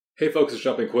Hey folks, it's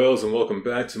Jumping Quails, and welcome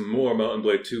back to more Mountain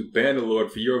Blade 2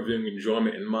 Bannerlord for your viewing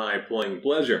enjoyment and my playing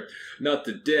pleasure. Now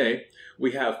today,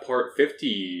 we have part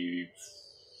 53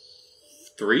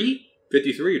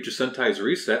 of Chusuntai's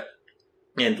reset.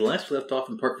 And last we left off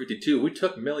in part 52, we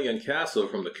took Melian Castle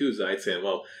from the Kuzites, and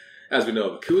well, as we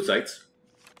know, the Kuzites,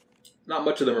 not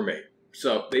much of them remain.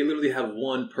 So they literally have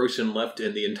one person left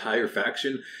in the entire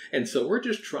faction, and so we're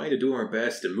just trying to do our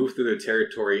best to move through their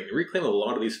territory and reclaim a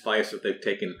lot of these fiefs that they've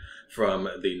taken from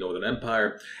the Northern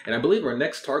Empire. And I believe our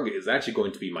next target is actually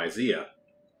going to be Myzia.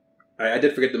 I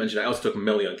did forget to mention I also took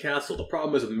Melian Castle. The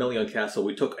problem is with Melian Castle,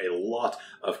 we took a lot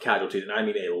of casualties, and I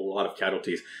mean a lot of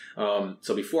casualties.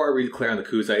 So before I declare on the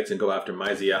Kuzites and go after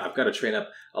Myzia, I've got to train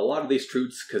up a lot of these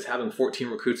troops, because having 14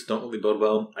 recruits don't really bode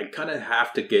well. I kind of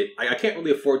have to get... I can't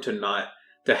really afford to not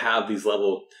to have these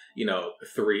level,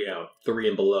 3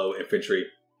 and below infantry,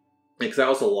 because I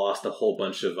also lost a whole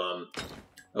bunch of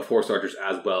horse archers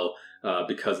as well.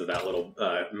 Because of that little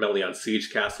Melian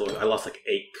siege castle, I lost like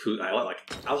 8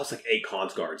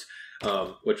 cons guards,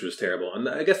 which was terrible. And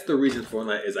I guess the reason for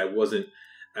that is I wasn't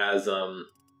as I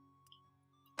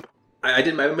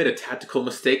made a tactical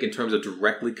mistake in terms of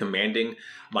directly commanding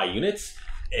my units,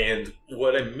 and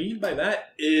what I mean by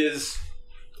that is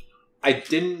I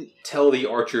didn't tell the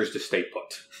archers to stay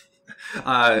put.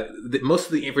 Most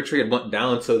of the infantry had went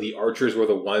down, so the archers were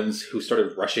the ones who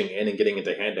started rushing in and getting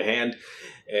into hand-to-hand.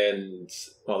 And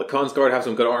while the Khans Guard have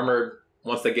some good armor,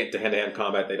 once they get into hand-to-hand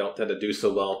combat, they don't tend to do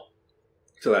so well.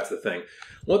 So that's the thing.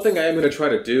 One thing I am going to try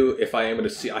to do, if I am going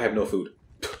to see... I have no food.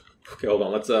 Okay, hold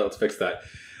on. Let's fix that.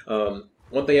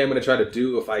 One thing I'm going to try to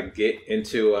do if I get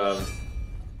into...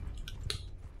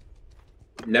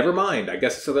 Never mind. I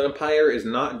guess the Southern Empire is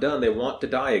not done. They want to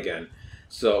die again.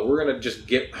 So we're going to just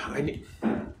get... Okay,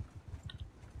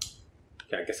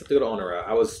 I guess I have to go to Honor.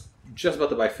 I was just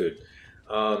about to buy food.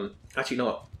 Actually, you know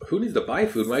what? Who needs to buy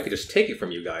food when I could just take it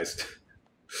from you guys?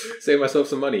 Save myself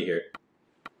some money here.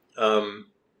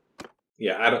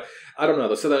 Yeah, I don't know.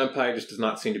 The Southern Empire just does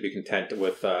not seem to be content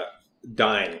with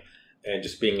dying and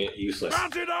just being useless.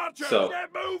 So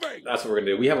that's what we're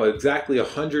gonna do. We have exactly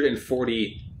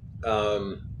 140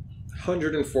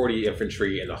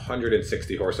 infantry and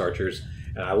 160 horse archers,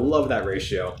 and I love that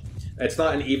ratio. It's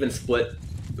not an even split,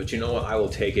 but you know what? I will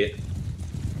take it.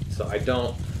 So I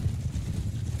don't.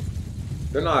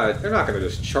 They're not going to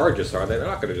just charge us, are they? They're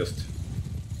not going to just...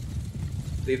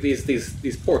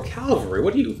 These poor cavalry.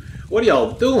 What are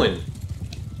y'all doing?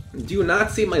 Do you not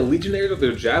see my legionaries with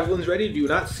their javelins ready? Do you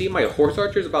not see my horse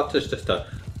archers about to just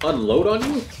unload on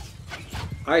you?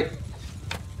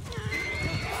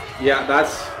 Yeah,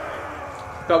 that's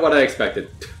about what I expected.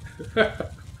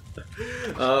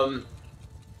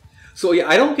 So yeah,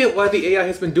 I don't get why the AI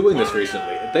has been doing this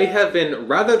recently. They have been,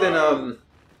 rather than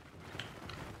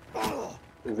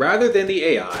the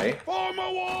AI,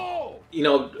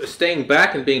 staying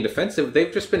back and being defensive,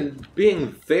 they've just been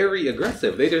being very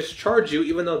aggressive. They just charge you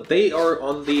even though they are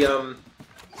on the,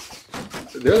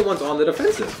 they're the ones on the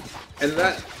defensive. And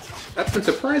that's been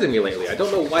surprising me lately. I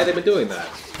don't know why they've been doing that.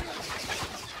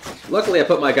 Luckily, I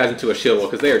put my guys into a shield wall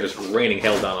because they are just raining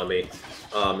hell down on me,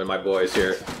 and my boys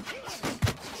here.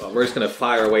 Well, we're just going to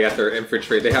fire away at their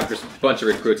infantry. They have just a bunch of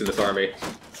recruits in this army.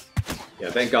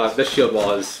 Yeah, thank God. This shield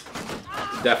wall is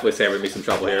definitely saving me some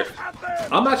trouble here.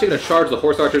 I'm actually going to charge the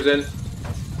horse archers in.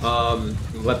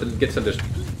 Let them get some...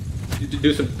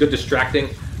 do some good distracting.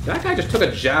 That guy just took a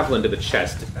javelin to the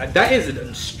chest. That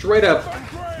is straight up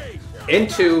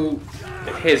into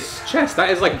his chest. That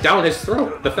is like down his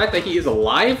throat. The fact that he is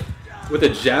alive with a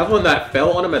javelin that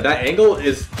fell on him at that angle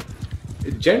is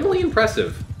generally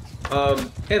impressive.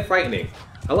 And frightening.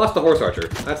 I lost the horse archer.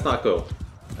 That's not cool.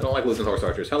 I don't like losing horse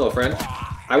archers. Hello, friend.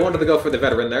 I wanted to go for the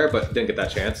veteran there, but didn't get that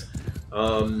chance.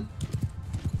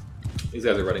 These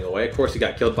guys are running away. Of course, he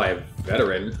got killed by a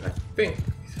veteran, I think.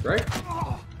 Right?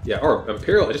 Yeah, or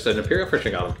Imperial. Just an Imperial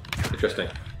fishing got him. Interesting.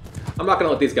 I'm not going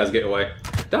to let these guys get away.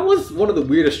 That was one of the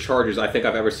weirdest charges I think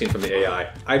I've ever seen from the AI.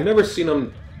 I've never seen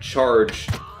them charge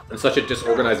in such a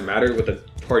disorganized manner with a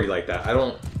party like that. I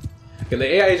don't... And the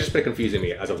AI has just been confusing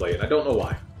me as of late, and I don't know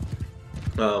why.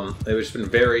 It's just been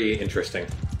very interesting.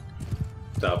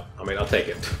 So, I mean, I'll take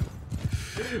it.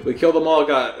 We killed them all,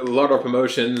 got a lot of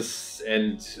promotions,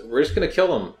 and we're just going to kill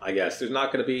them, I guess. There's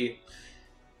not going to be...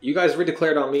 You guys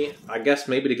redeclared on me, I guess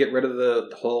maybe to get rid of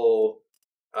the whole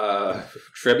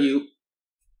tribute,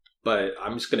 but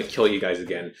I'm just going to kill you guys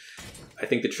again. I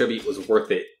think the tribute was worth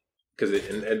it, because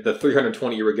the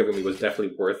 320 you were giving me was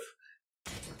definitely worth,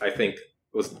 I think,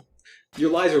 was... Your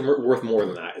lives are worth more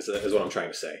than that, is what I'm trying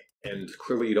to say. And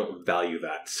clearly you don't value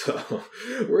that, so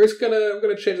I'm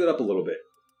gonna change that up a little bit.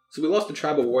 So we lost the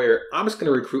tribal warrior. I'm just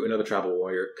going to recruit another tribal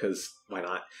warrior, because why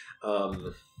not?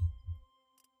 I'm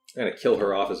going to kill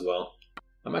her off as well.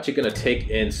 I'm actually going to take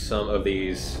in some of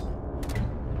these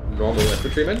normal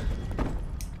infantrymen,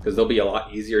 because they'll be a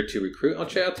lot easier to recruit. I'll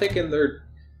take in their...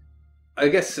 I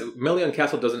guess Million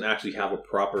Castle doesn't actually have a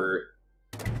proper...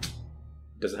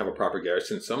 doesn't have a proper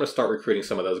garrison, so I'm going to start recruiting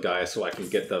some of those guys so I can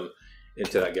get them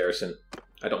into that garrison.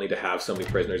 I don't need to have so many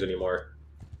prisoners anymore.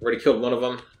 Already killed one of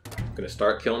them. I'm going to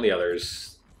start killing the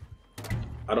others.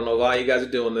 I don't know why you guys are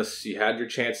doing this. You had your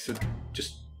chance to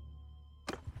just...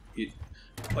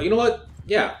 Oh, you know what?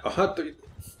 Yeah,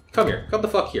 come here. Come the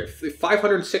fuck here.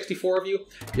 564 of you,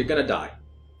 you're going to die.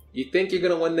 You think you're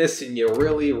going to win this, and you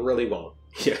really, really won't.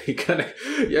 Yeah,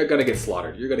 you're gonna get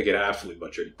slaughtered. You're gonna get absolutely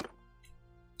butchered.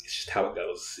 It's just how it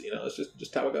goes, you know. It's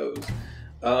just how it goes.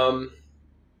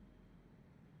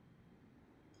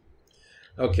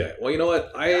 Okay. Well, you know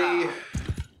what? I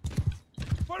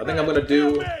think I'm gonna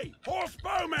do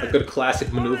a good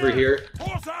classic maneuver here.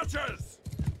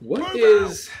 What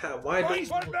is? Why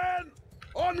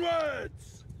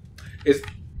onwards?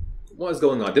 What is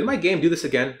going on? Did my game do this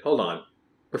again? Hold on.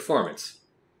 Performance.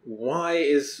 Why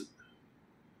is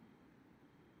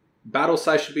battle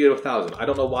size should be at 1,000? I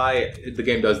don't know why the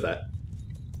game does that.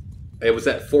 It was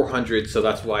at 400, so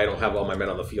that's why I don't have all my men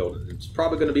on the field. It's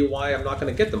probably going to be why I'm not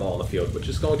going to get them all on the field, which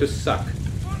is going to suck.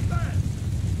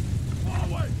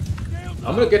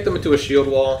 I'm going to get them into a shield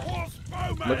wall.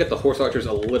 I'm going to get the horse archers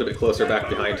a little bit closer back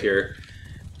behind here.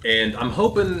 And I'm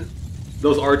hoping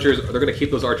those archers, they're going to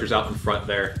keep those archers out in front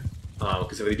there.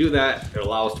 Because if they do that, it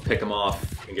allows us to pick them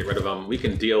off and get rid of them. We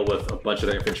can deal with a bunch of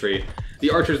their infantry. The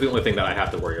archers are the only thing that I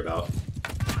have to worry about.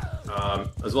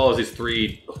 As well as these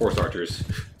 3 horse archers.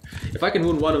 If I can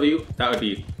wound one of you, that would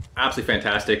be absolutely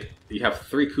fantastic. You have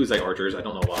 3 Kuzite archers, I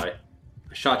don't know why.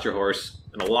 I shot your horse,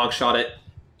 and a long shot it.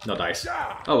 No dice.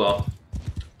 Oh well.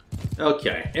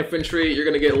 Okay, infantry, you're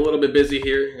going to get a little bit busy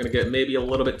here. You're going to get maybe a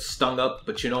little bit stung up,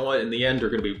 but you know what? In the end,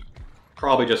 you're going to be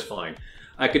probably just fine.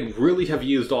 I could really have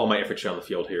used all my infantry on the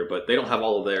field here, but they don't have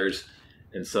all of theirs.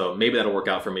 And so maybe that'll work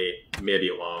out for me. Maybe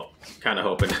it won't. Kind of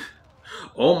hoping.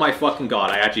 Oh my fucking god,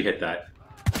 I actually hit that.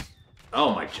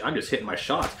 Oh my, I'm just hitting my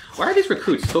shots. Why are these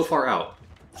recruits so far out?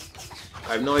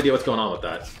 I have no idea what's going on with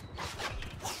that.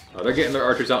 Oh, they're getting their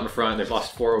archers out in front. They've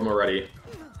lost 4 of them already.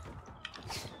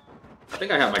 I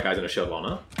think I have my guys in a shield wall,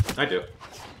 no? I do.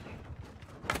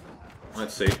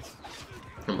 Let's see.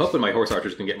 I'm hoping my horse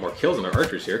archers can get more kills than their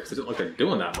archers here, because it doesn't look like they're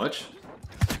doing that much.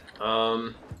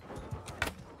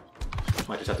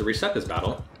 Might just have to reset this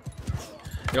battle.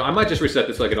 You know, I might just reset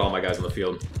this so I get all my guys on the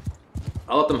field.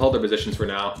 I'll let them hold their positions for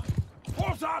now.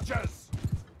 Horse archers!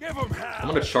 Give them hell! I'm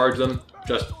going to charge them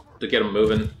just to get them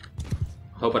moving.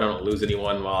 Hope I don't lose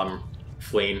anyone while I'm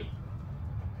fleeing.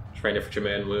 Train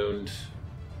infantryman wound.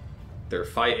 They're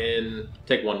fighting.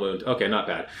 Take 1 wound. Okay, not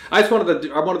bad. I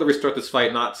wanted to restart this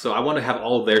fight, not so. I want to have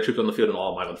all of their troops on the field and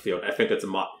all of mine on the field. I think that's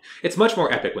it's much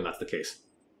more epic when that's the case.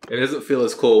 It doesn't feel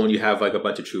as cool when you have like a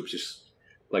bunch of troops just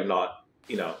like not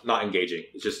engaging.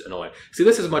 It's just annoying. See,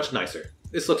 this is much nicer.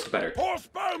 This looks better. Horse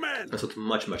bowmen! This looks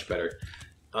much, much better.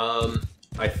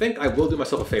 I think I will do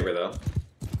myself a favor though.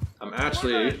 I'm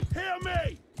actually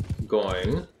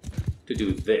going to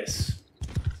do this.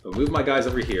 I'll move my guys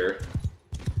over here.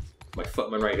 My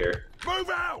footmen right here. Move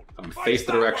out! I'm going to face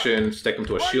the direction, stick them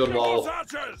to a shield wall,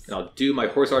 and I'll do my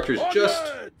horse archers just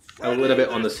a little bit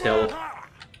on this hill.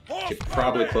 Get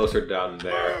probably closer down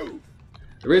there.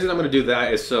 The reason I'm going to do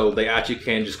that is so they actually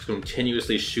can just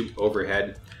continuously shoot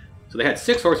overhead. So they had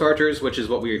 6 horse archers, which is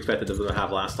what we expected them to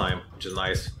have last time, which is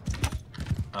nice.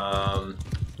 Some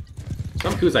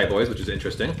Kuzite boys, which is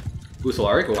interesting.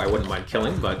 Usalari, who I wouldn't mind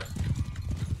killing, but...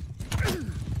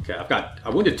 Okay, I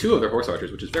wounded 2 of their horse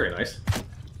archers, which is very nice.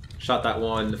 Shot that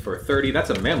one for 30. That's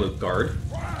a Mamluk guard.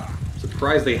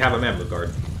 Surprised they have a Mamluk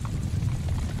guard.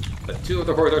 But 2 of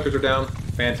the horse archers are down.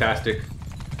 Fantastic.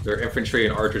 Their infantry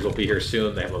and archers will be here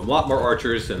soon. They have a lot more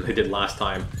archers than they did last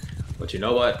time. But you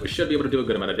know what? We should be able to do a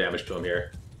good amount of damage to them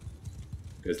here.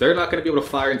 Because they're not going to be able to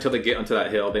fire until they get onto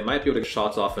that hill. They might be able to get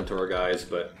shots off into our guys,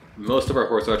 but most of our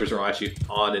horse archers are actually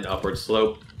on an upward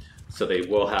slope. So they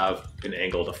will have an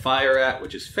angle to fire at,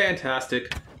 which is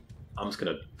fantastic. I'm just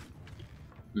going to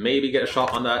maybe get a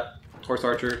shot on that horse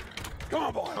archer. Come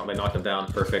on, boy. Oh, they knocked him down.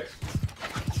 Perfect.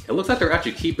 It looks like they're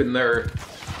actually keeping their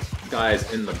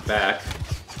guys in the back.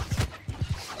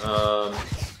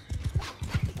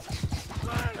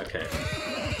 Okay.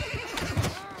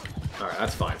 Alright,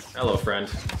 that's fine. Hello, friend.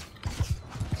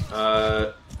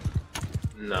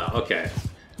 No, okay.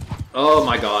 Oh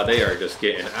my god, they are just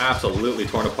getting absolutely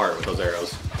torn apart with those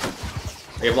arrows.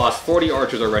 They've lost 40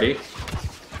 archers already.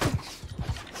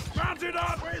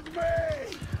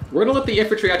 We're gonna let the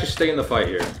infantry actually stay in the fight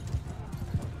here.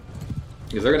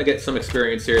 Because they're gonna get some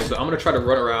experience here, so I'm gonna try to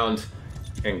run around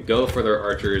and go for their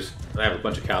archers. I have a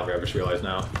bunch of cavalry, I just realized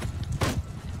now.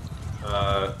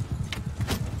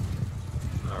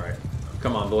 Alright.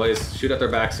 Come on, boys. Shoot at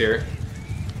their backs here.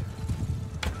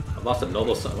 I've lost a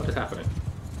noble son. What is happening?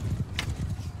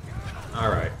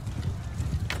 Alright.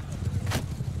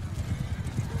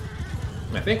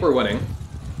 I think we're winning.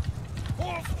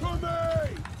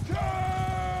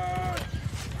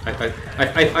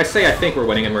 I say I think we're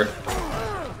winning, and we're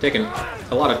taking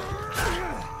a lot of...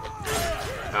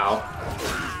 Ow.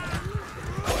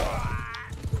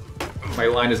 My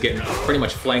line is getting pretty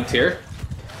much flanked here,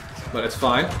 but it's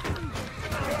fine. I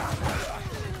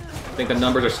think the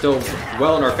numbers are still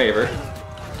well in our favor.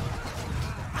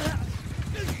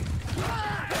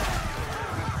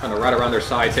 Trying to ride around their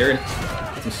sides here and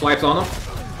get some swipes on them.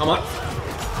 Come on.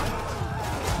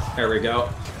 There we go.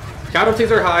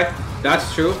 Casualties are high,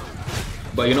 that's true.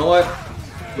 But you know what?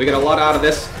 We get a lot out of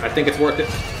this. I think it's worth it.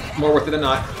 More worth it than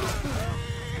not.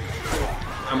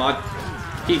 Come on.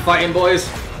 Keep fighting,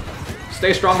 boys.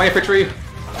 Stay strong, my infantry.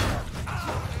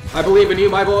 I believe in you,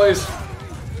 my boys.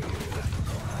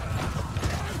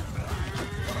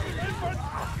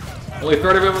 Only a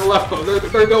third of them are left, but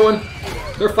they're going.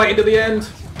 They're fighting to the end.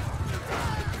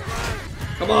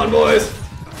 Come on, boys.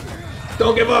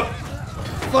 Don't give up.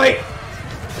 Fight.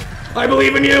 I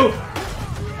believe in you.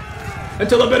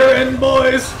 Until the bitter end,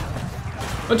 boys.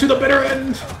 Until the bitter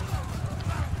end.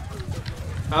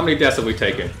 How many deaths have we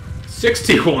taken?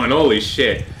 61. Holy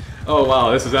shit. Oh,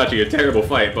 wow. This is actually a terrible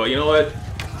fight. But you know what?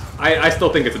 I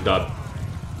still think it's a dub.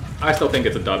 I still think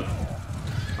it's a dub.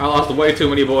 I lost way too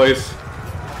many boys.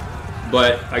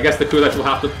 But I guess the Kudash will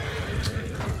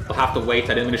have to wait. I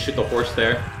didn't mean to shoot the horse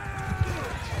there.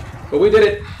 But we did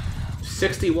it.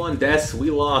 61 deaths. We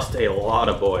lost a lot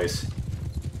of boys.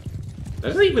 That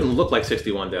doesn't even look like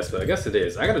 61 deaths, but I guess it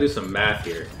is. I gotta do some math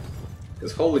here.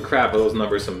 Because holy crap, are those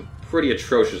numbers some pretty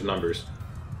atrocious numbers.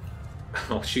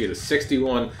 Oh shit,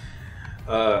 61,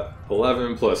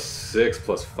 11 plus 6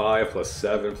 plus 5 plus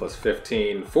 7 plus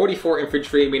 15. 44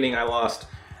 infantry, meaning I lost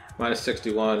minus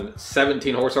 61.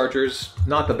 17 horse archers,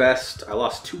 not the best. I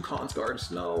lost 2 cons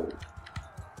guards, no.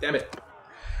 Damn it.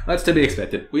 That's to be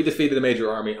expected. We defeated a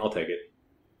major army, I'll take it.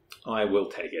 I will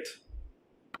take it.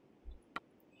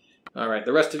 Alright,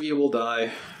 the rest of you will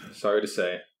die. Sorry to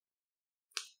say.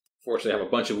 Fortunately, I have a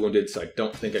bunch of wounded, so I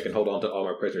don't think I can hold on to all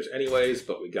my prisoners anyways,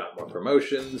 but we got more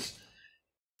promotions.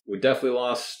 We definitely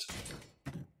lost...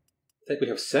 I think we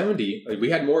have 70.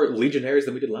 We had more legionaries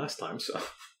than we did last time, so...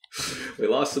 we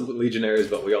lost some legionaries,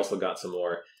 but we also got some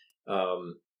more.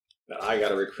 I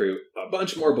gotta recruit a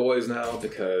bunch more boys now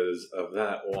because of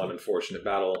that one unfortunate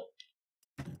battle.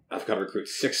 I've got to recruit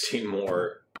 16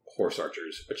 more horse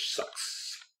archers, which sucks.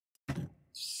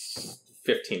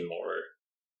 15 more.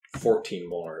 14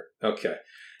 more. Okay.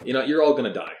 You know, you're all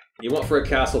gonna die. You went for a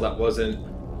castle that wasn't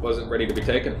ready to be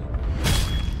taken.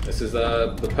 This is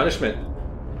the punishment.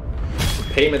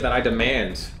 The payment that I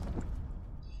demand.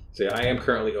 So yeah, I am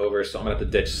currently over, so I'm gonna have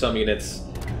to ditch some units.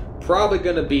 Probably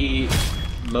gonna be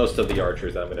most of the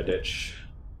archers that I'm gonna ditch.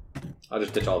 I'll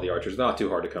just ditch all the archers. Not too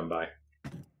hard to come by.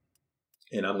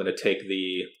 And I'm gonna take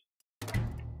the...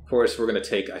 Of course, we're gonna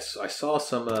take... I saw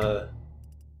some...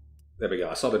 There we go.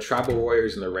 I saw the tribal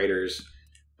warriors and the raiders.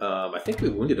 I think we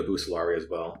wounded a Bucelari as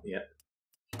well. Yeah.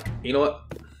 You know what?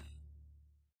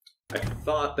 I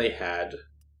thought they had...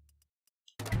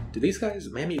 Do these guys,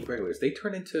 Mammy regulars, they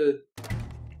turn into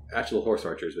actual horse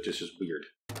archers, which is just weird.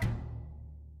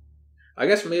 I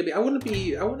guess maybe I wouldn't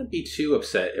be too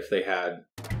upset if they had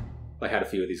a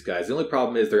few of these guys. The only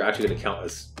problem is they're actually going to count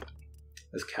as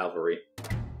cavalry.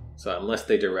 So unless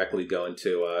they directly go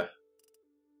into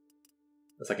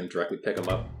unless I can directly pick them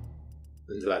up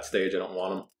into that stage, I don't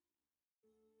want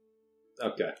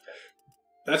them. Okay.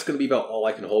 That's going to be about all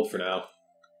I can hold for now.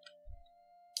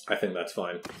 I think that's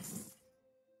fine.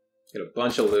 Get a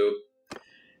bunch of loot.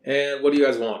 And what do you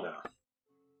guys want now?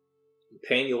 I'm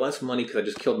paying you less money because I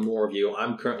just killed more of you.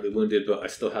 I'm currently wounded, but I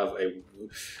still have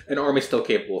an army still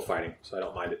capable of fighting, so I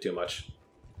don't mind it too much.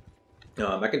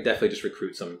 I can definitely just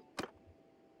recruit some,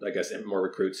 I guess, more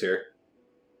recruits here.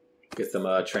 Get them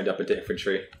trained up into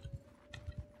infantry.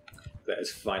 That is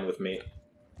fine with me.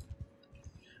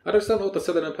 I just don't know what the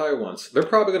Southern Empire wants. They're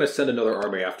probably going to send another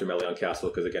army after Melion Castle,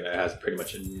 because again, it has pretty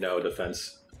much no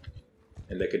defense.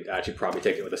 And they could actually probably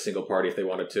take it with a single party if they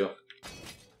wanted to.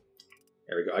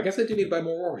 There we go. I guess I do need to buy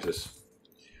more war horses.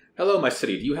 Hello, my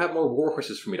city. Do you have more war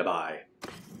horses for me to buy?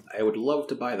 I would love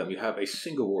to buy them. You have a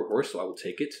single war horse, so I will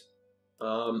take it.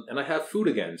 And I have food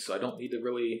again, so I don't need to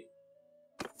really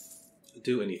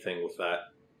do anything with that.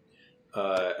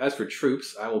 As for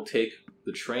troops, I will take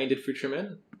the trained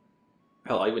infantrymen.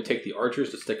 Hell, I'll even take the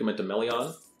archers to stick them into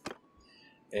Melion.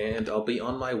 And I'll be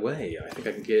on my way. I think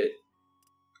I can get...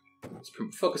 Let's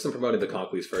focus on promoting the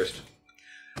conquests first.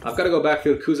 I've got to go back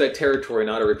to the Kuzite territory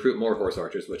now to recruit more horse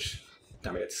archers, which,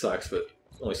 I mean, it sucks, but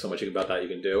only so much about that you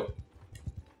can do.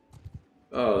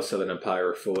 Oh, the Southern Empire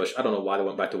are foolish. I don't know why they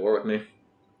went back to war with me.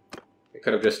 They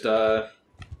could have just,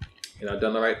 you know,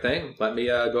 done the right thing. Let me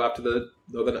go after the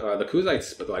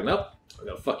Kuzites, but they're like, nope, I'm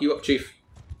gonna fuck you up, chief.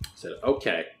 I said,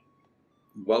 okay.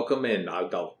 Welcome in.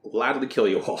 I'll gladly kill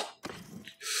you all.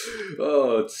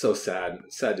 Oh, it's so sad.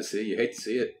 It's sad to see. You hate to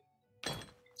see it.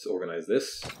 Let's organize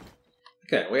this.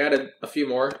 Okay, we added a few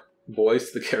more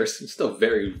boys to the garrison. Still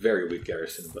very, very weak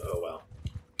garrison, but oh well.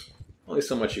 Only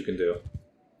so much you can do.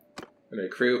 I'm gonna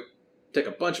recruit. Take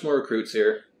a bunch more recruits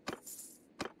here.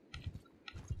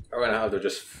 Right now, they're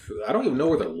just... I don't even know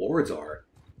where their lords are.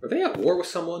 Are they at war with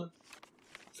someone?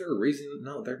 Is there a reason?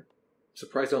 No, they're...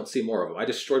 Surprised I don't see more of them. I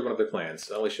destroyed one of their clans.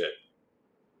 Holy shit.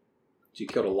 You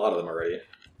killed a lot of them already.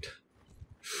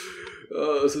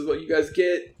 Oh, this is what you guys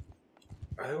get.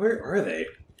 Where are they?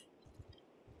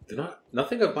 They're not...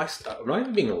 Nothing of my stuff... I'm not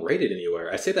even being raided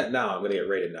anywhere. I say that now. I'm gonna get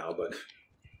raided now, but...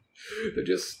 They're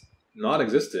just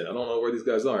non-existent. I don't know where these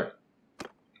guys are.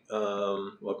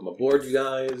 Welcome aboard, you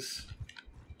guys.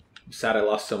 I'm sad I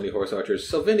lost so many horse archers.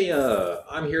 Sylvinia!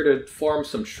 I'm here to farm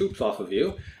some troops off of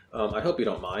you. I hope you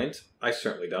don't mind. I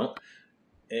certainly don't.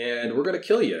 And we're gonna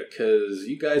kill you, because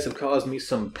you guys have caused me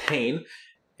some pain,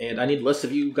 and I need less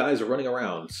of you guys running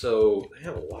around. So, I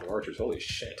have a lot of archers. Holy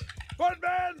shit.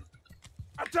 Footmen!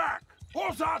 Attack!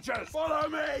 Horse archers, follow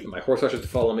me! My horse archers to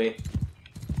follow me.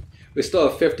 We still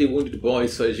have 50 wounded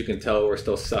boys, so as you can tell, we're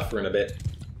still suffering a bit.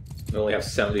 We only have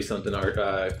 70-something,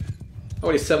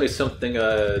 only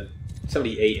 70-something,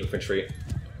 78 infantry.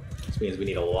 This means we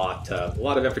need a lot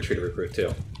of infantry to recruit,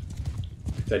 too.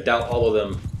 So I doubt all of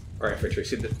them are infantry.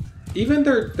 See, even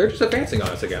they're just advancing on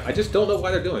us again. I just don't know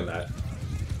why they're doing that.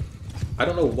 I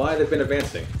don't know why they've been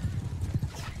advancing.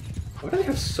 Why do they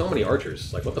have so many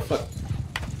archers? Like, what the fuck?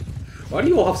 Why do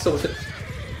you all have so much...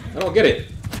 I don't get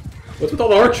it. What's with all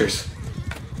the archers?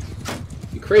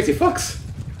 You crazy fucks!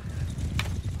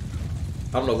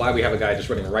 I don't know why we have a guy just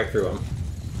running right through him.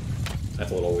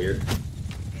 That's a little weird.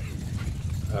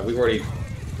 We've already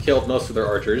killed most of their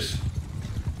archers.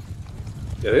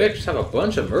 Yeah, they just have a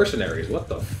bunch of mercenaries. What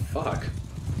the fuck?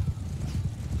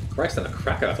 Christ on a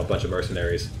cracker, that's a bunch of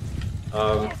mercenaries.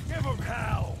 Give them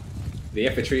hell! The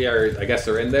infantry are, I guess,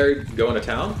 they're in there going to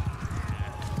town.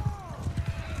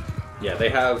 Yeah, they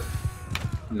have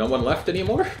no one left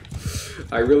anymore.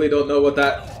 I really don't know what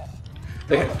that...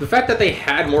 The fact that they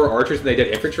had more archers than they did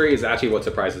infantry is actually what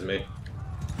surprises me.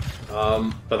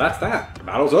 But that's that. The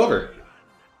battle's over.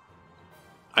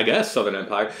 I guess, Southern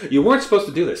Empire. You weren't supposed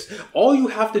to do this. All you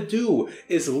have to do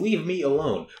is leave me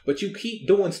alone. But you keep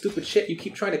doing stupid shit. You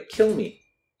keep trying to kill me.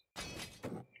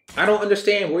 I don't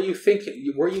understand where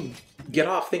you get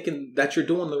off thinking that you're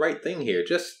doing the right thing here.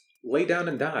 Just lay down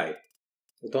and die.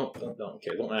 Well,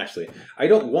 don't actually. I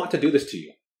don't want to do this to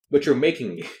you. But you're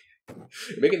making me.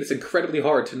 You're making this incredibly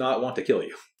hard to not want to kill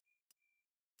you.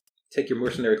 Take your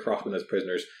mercenary crossmen as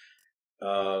prisoners.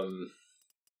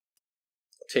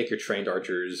 Take your trained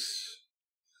archers.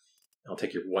 I'll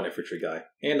take your one infantry guy.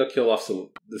 And I'll kill off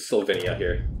the Sylvinia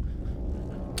here.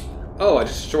 Oh, I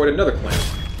just destroyed another clan.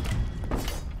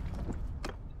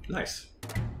 Nice.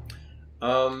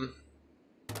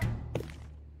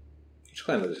 Which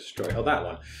clan did I destroy? Oh, that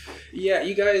one. Yeah,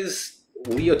 you guys...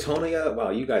 Leotonia?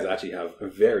 Wow, you guys actually have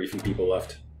very few people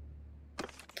left.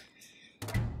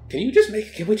 Can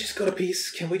we just go to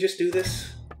peace? Can we just do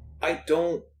this? I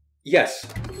don't... Yes.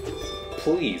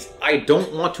 Please. I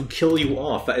don't want to kill you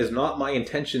off. That is not my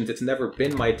intentions. It's never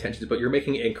been my intentions, but you're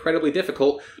making it incredibly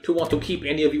difficult to want to keep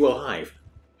any of you alive.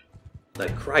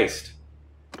 Like, Christ.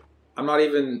 I'm not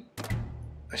even...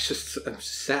 I'm just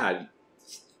sad.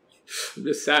 I'm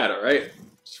just sad, alright?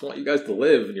 Just want you guys to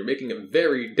live, and you're making it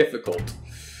very difficult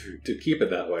to keep it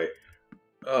that way.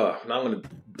 Now I'm gonna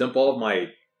dump all of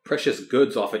my precious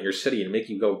goods off at your city and make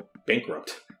you go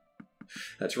bankrupt.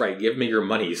 That's right, give me your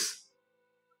monies.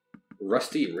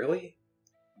 Rusty, really?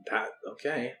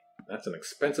 Okay. That's an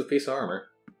expensive piece of armor.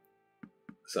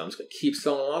 So I'm just gonna keep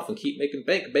selling off and keep making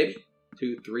bank, baby.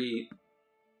 2, 3...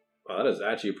 Wow, that is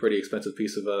actually a pretty expensive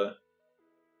piece of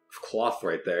cloth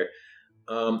right there.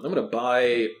 I'm gonna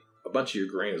buy a bunch of your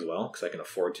grain as well, because I can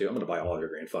afford to. I'm gonna buy all of your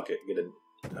grain, fuck it.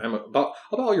 I'll buy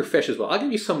all your fish as well. I'll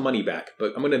give you some money back,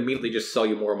 but I'm gonna immediately just sell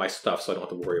you more of my stuff so I don't have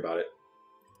to worry about it.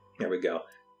 There we go.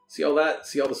 See all that?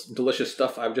 See all this delicious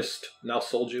stuff I've just now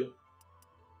sold you?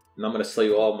 And I'm gonna sell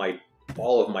you all my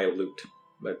all of my loot.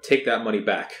 I'm gonna take that money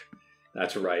back.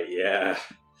 That's right, yeah.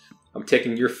 I'm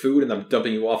taking your food and I'm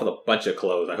dumping you off with a bunch of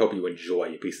clothes. I hope you enjoy,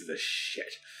 you pieces of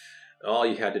shit. All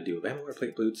you had to do. Bannerlord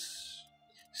plate boots.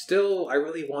 Still, I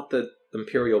really want the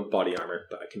Imperial body armor,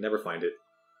 but I can never find it.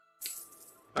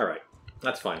 Alright,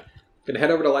 that's fine. Gonna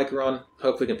head over to Lycaron.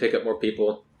 Hopefully we can pick up more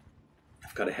people.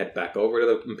 I've got to head back over to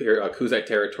the Imperial Kuzite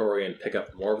territory and pick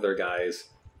up more of their guys.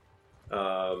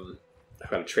 I've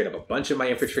got to train up a bunch of my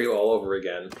infantry all over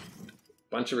again.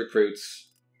 Bunch of recruits.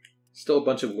 Still a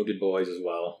bunch of wounded boys as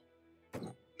well.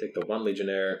 Take the one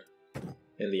legionnaire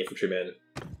and the infantryman.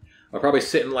 I'll probably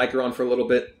sit in Lycaron for a little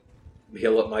bit.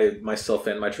 Heal up myself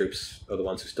and my troops are the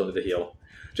ones who still need to heal.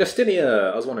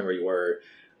 Justinia! I was wondering where you were.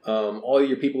 All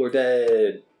your people are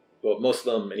dead. Well, most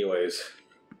of them anyways.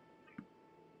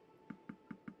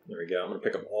 There we go. I'm going to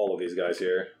pick up all of these guys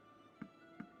here.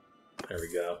 There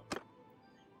we go.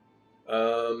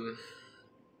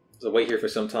 So wait here for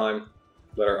some time.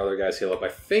 Let our other guys heal up. I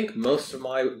think most of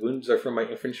my wounds are from my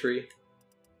infantry.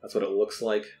 That's what it looks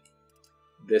like.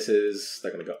 This is...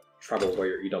 They're going to go. Tribal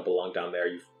warrior, you don't belong down there,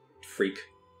 you freak.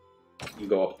 You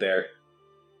go up there.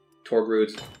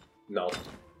 Torgruds, no.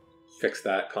 Fix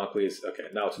that. Conquests, okay,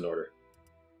 now it's in order.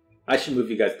 I should move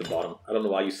you guys to the bottom. I don't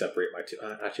know why you separate my two.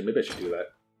 Actually, maybe I should do that.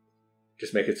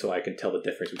 Just make it so I can tell the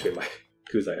difference between my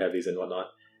Kuzite heavies and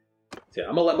whatnot. So yeah,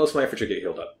 I'm going to let most of my infantry get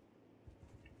healed up.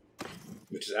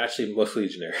 Which is actually mostly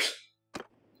legionnaires.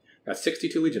 Got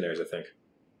 62 legionnaires, I think.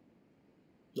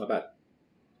 Not bad.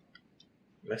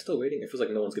 Am I still waiting? It feels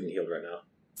like no one's getting healed right now.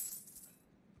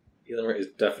 Healing rate is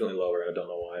definitely lower, and I don't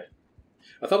know why.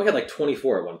 I thought we had like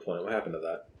 24 at one point. What happened to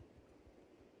that?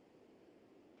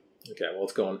 Okay, well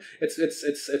it's going.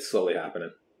 It's slowly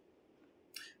happening.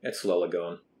 It's slowly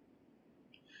going.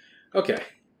 Okay,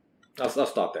 I'll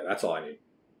stop there. That's all I need.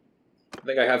 I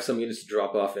think I have some units to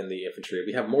drop off in the infantry.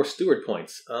 We have more steward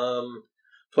points.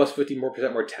 Plus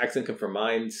 50% more tax income for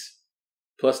mines.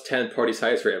 Plus 10 party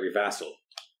size for every vassal.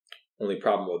 Only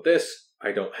problem with this,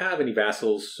 I don't have any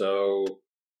vassals, so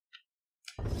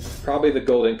probably the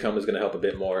gold income is going to help a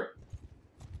bit more.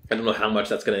 I don't know how much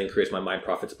that's going to increase my mine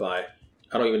profits by.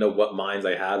 I don't even know what mines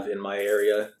I have in my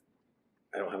area.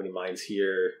 I don't have any mines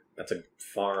here. That's a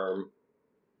farm.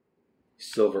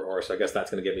 Silver ore, so I guess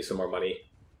that's going to give me some more money.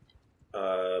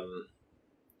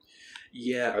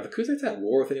 Yeah, are the Kuzites at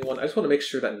war with anyone? I just want to make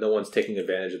sure that no one's taking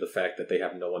advantage of the fact that they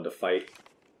have no one to fight.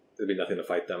 There'd be nothing to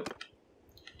fight them.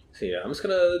 So yeah, I'm just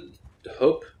gonna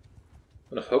hope.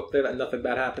 I'm gonna hope that nothing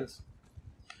bad happens.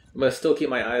 I'm gonna still keep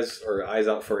my eyes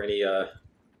out for any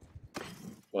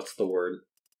what's the word?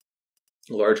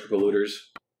 Large group of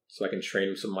looters, so I can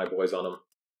train some of my boys on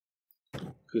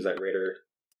them. Kuzite Raider,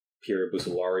 Pira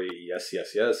Busulari,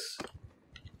 yes.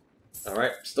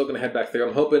 Alright, still gonna head back there.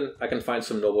 I'm hoping I can find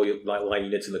some noble line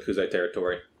units in the Kuzite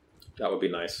territory. That would be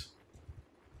nice.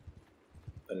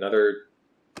 Another...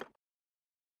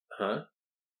 Huh?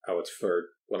 Oh, it's for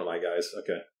one of my guys.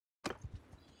 Okay.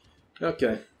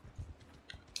 Okay.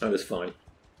 That is fine.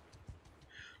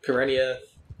 Karenia.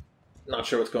 Not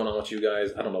sure what's going on with you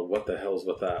guys. I don't know what the hell's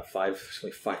with that. There's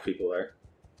only 5 people there.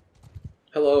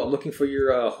 Hello, I'm looking for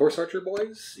your horse archer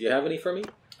boys. You have any for me?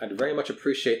 I'd very much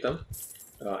appreciate them.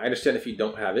 I understand if you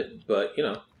don't have it, but, you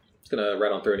know, it's gonna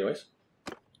ride on through anyways.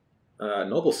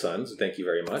 Noble Sons, thank you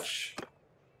very much.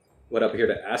 Went up here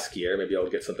to Askier. Maybe I'll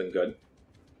get something good.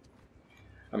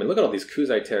 I mean, look at all these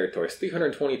Kuzite territories.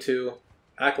 322.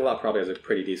 Akalot probably has a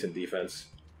pretty decent defense.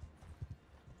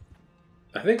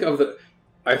 I think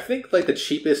like the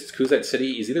cheapest Kuzite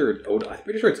city is either Odok. I'm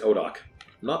pretty sure it's Odok.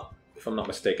 Not, if I'm not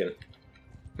mistaken.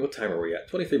 What time are we at?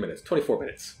 23 minutes. 24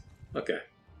 minutes. Okay.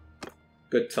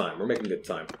 Good time. We're making good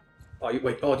time. Oh,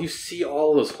 wait. Oh, do you see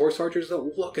all those horse archers though?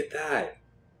 Look at that.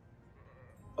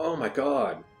 Oh my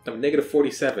god. I'm negative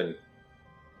 47.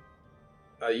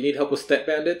 You need help with stet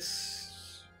bandits?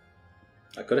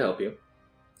 I could help you.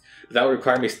 But that would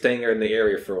require me staying in the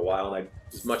area for a while, and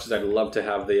as much as I'd love to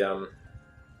have the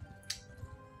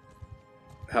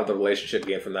relationship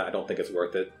gain from that, I don't think it's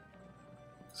worth it.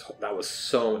 So that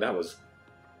was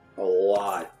a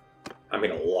lot. I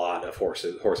mean, a lot of horse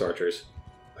archers.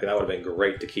 Like, that would have been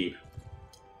great to keep.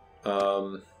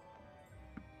 More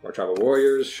tribal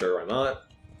warriors, sure, why not?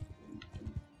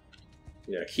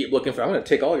 Yeah, keep looking for. I'm going to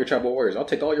take all your tribal warriors. I'll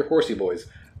take all your horsey boys.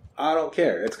 I don't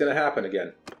care. It's going to happen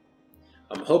again.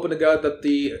 I'm hoping to God that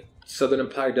the Southern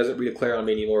Empire doesn't redeclare on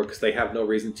me anymore because they have no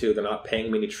reason to. They're not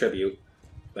paying me any tribute.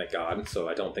 Thank God. So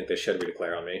I don't think they should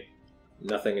redeclare on me.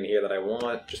 Nothing in here that I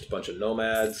want. Just a bunch of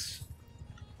nomads.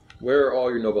 Where are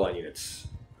all your noble line units?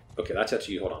 Okay, that's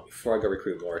actually... Hold on. Before I go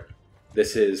recruit more.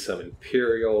 This is some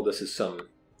Imperial. This is some...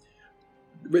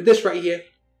 This right here.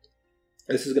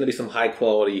 This is going to be some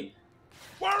high-quality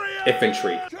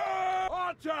infantry.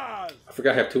 I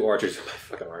forgot I have 2 archers in my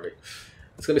fucking army.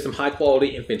 It's going to be some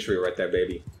high-quality infantry right there,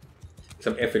 baby.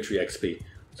 Some infantry XP.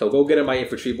 So go get in my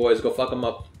infantry, boys. Go fuck them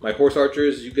up. My horse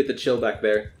archers, you get to chill back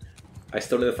there. I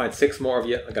still need to find 6 more of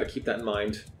you. I gotta keep that in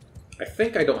mind. I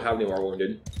think I don't have any more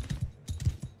wounded.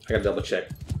 I gotta double check.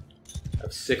 I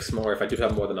have 6 more. If I do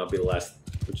have more, then I'll be less,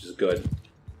 which is good.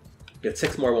 Get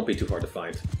 6 more won't be too hard to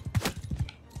find.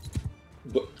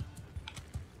 But,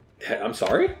 I'm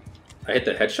sorry? I hit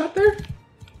the headshot there?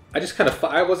 I just kind of...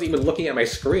 I wasn't even looking at my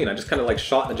screen. I just kind of like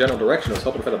shot in the general direction. I was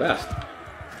hoping for the best.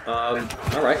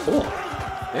 Alright, cool.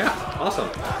 Yeah, awesome.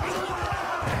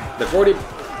 They've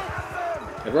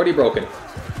already broken.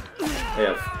 They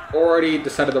have already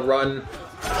decided to run.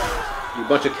 You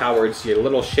bunch of cowards, you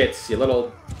little shits, you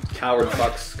little coward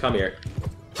fucks. Come here.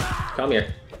 Come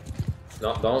here.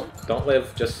 No, don't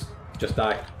live. Just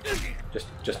die.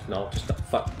 No,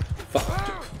 fuck.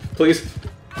 Please.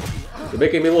 You're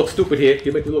making me look stupid here.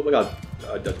 You make me look like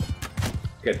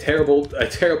a terrible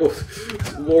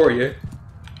warrior.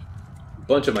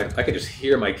 Bunch of I can just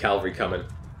hear my cavalry coming.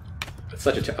 It's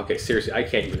such a okay, seriously, I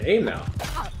can't even aim now.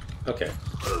 Okay,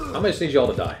 I'm gonna just need you all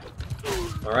to die.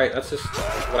 All right, that's just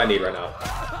what I need right now.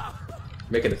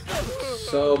 Making it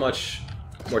so much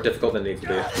more difficult than it needs to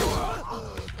be.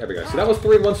 There we go. So that was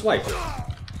 3 in 1 swipe.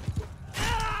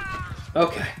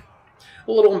 Okay,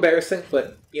 a little embarrassing,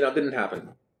 but you know, it didn't happen.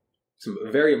 Some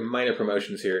very minor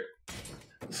promotions here.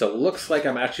 So it looks like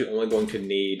I'm actually only going to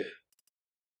need.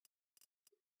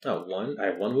 Oh, 1. I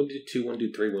have 1 wounded, 2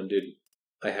 wounded, 3 wounded.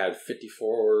 I had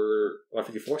 54,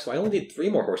 so I only need 3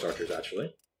 more horse archers,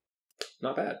 actually.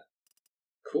 Not bad.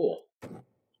 Cool.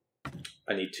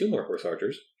 I need 2 more horse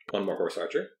archers, 1 more horse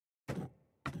archer,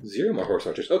 0 more horse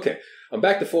archers. Okay, I'm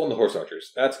back to full on the horse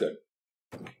archers. That's good.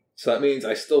 So that means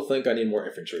I still think I need more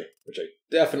infantry, which I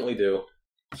definitely do.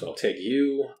 So I'll take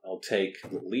you, I'll take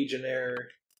the legionnaire,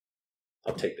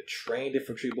 I'll take the trained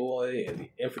infantry boy and the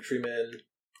infantryman.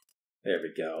 There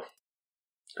we go.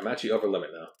 I'm actually over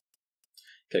limit now.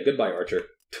 Okay, goodbye, Archer.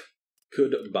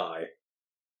 Goodbye.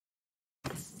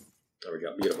 There we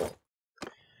go, beautiful.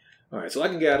 Alright, so I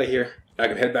can get out of here. I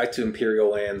can head back to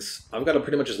Imperial lands. I've got to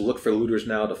pretty much just look for looters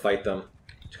now to fight them.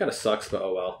 Which kind of sucks, but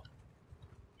oh well.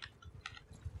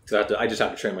 So I just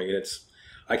have to train my units.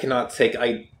 I cannot take...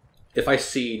 If I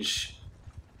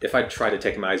try to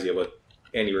take Mysia with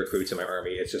any recruits in my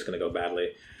army, it's just going to go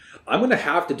badly. I'm going to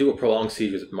have to do a prolonged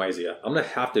siege with Mysia. I'm going to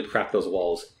have to crack those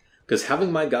walls. Because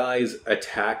having my guys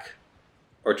attack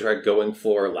or try going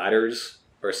for ladders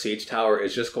or a siege tower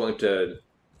is just going to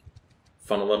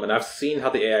funnel them. And I've seen how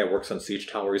the AI works on siege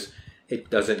towers. It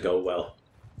doesn't go well.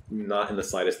 Not in the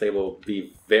slightest. They will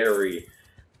be very,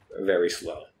 very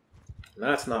slow. And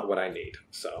that's not what I need.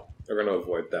 So we're going to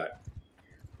avoid that.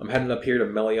 I'm heading up here to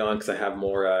Melion because I have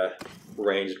more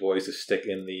ranged boys to stick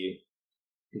in the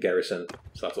garrison.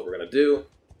 So that's what we're going to do.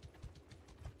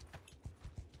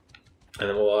 And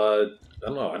then we'll, I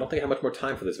don't know, I don't think I have much more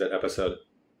time for this episode.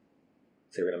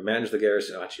 So we're going to manage the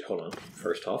garrison. Oh, actually, hold on.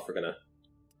 First off, we're going to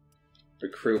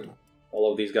recruit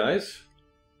all of these guys.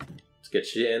 Let's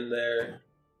get you in there.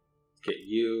 Get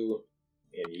you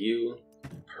and you.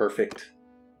 Perfect.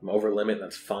 I'm over limit,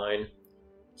 that's fine.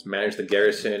 Let's manage the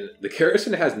garrison. The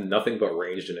garrison has nothing but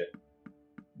ranged in it.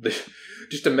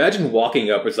 Just imagine walking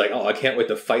up, it's like, oh, I can't wait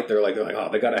to fight. They're like, oh,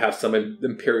 they gotta have some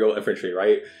Imperial infantry,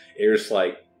 right? And you're just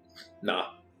like, nah,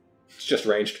 it's just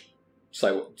ranged. It's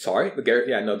like, sorry? The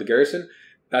garrison,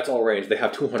 that's all ranged. They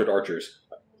have 200 archers.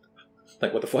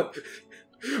 Like, what the fuck?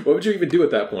 What would you even do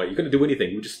at that point? You couldn't do anything.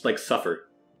 You would just, like, suffer.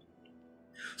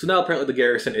 So now apparently the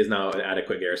garrison is now an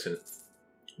adequate garrison,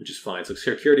 which is fine. So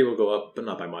security will go up, but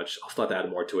not by much. I'll still have to add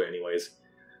more to it anyways.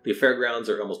 The fairgrounds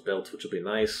are almost built, which will be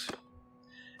nice.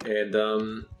 And,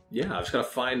 yeah, I've just got to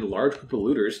find a large group of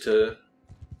looters to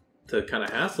kind of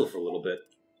hassle for a little bit.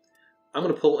 I'm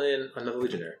going to pull in another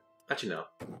legionnaire. Actually, no.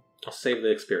 I'll save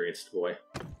the experienced boy.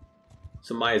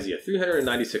 So Mysia,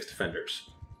 396 defenders.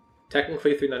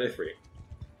 Technically 393.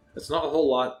 That's not a whole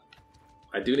lot.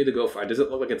 I do need to go for... It doesn't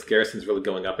look like its garrison's really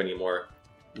going up anymore.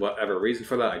 Whatever reason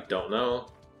for that, I don't know.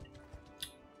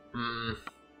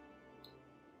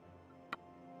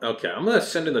 Okay, I'm going to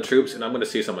send in the troops, and I'm going to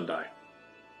see someone die.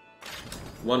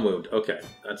 1 wound. Okay,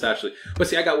 that's actually... But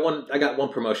see, I got one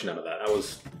promotion out of that. That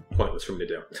was pointless for me to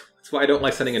do. That's why I don't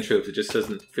like sending in troops. It just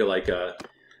doesn't feel like I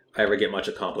ever get much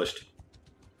accomplished.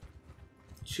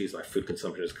 Jeez, my food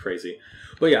consumption is crazy.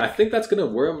 But yeah, I think that's going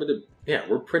to... Yeah,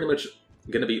 we're pretty much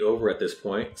going to be over at this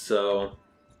point, so...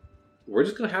 We're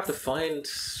just going to have to find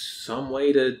some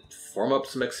way to form up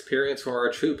some experience from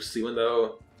our troops, even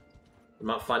though I'm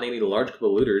not finding any large group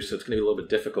of looters, so it's going to be a little bit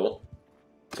difficult.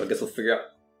 So I guess we'll figure out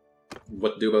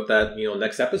what to do about that,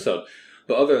 next episode.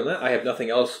 But other than that, I have nothing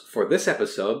else for this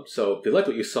episode. So if you liked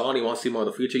what you saw and you want to see more in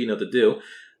the future, you know what to do.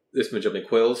 This has been Jumping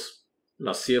Quills, and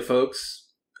I'll see you folks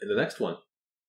in the next one.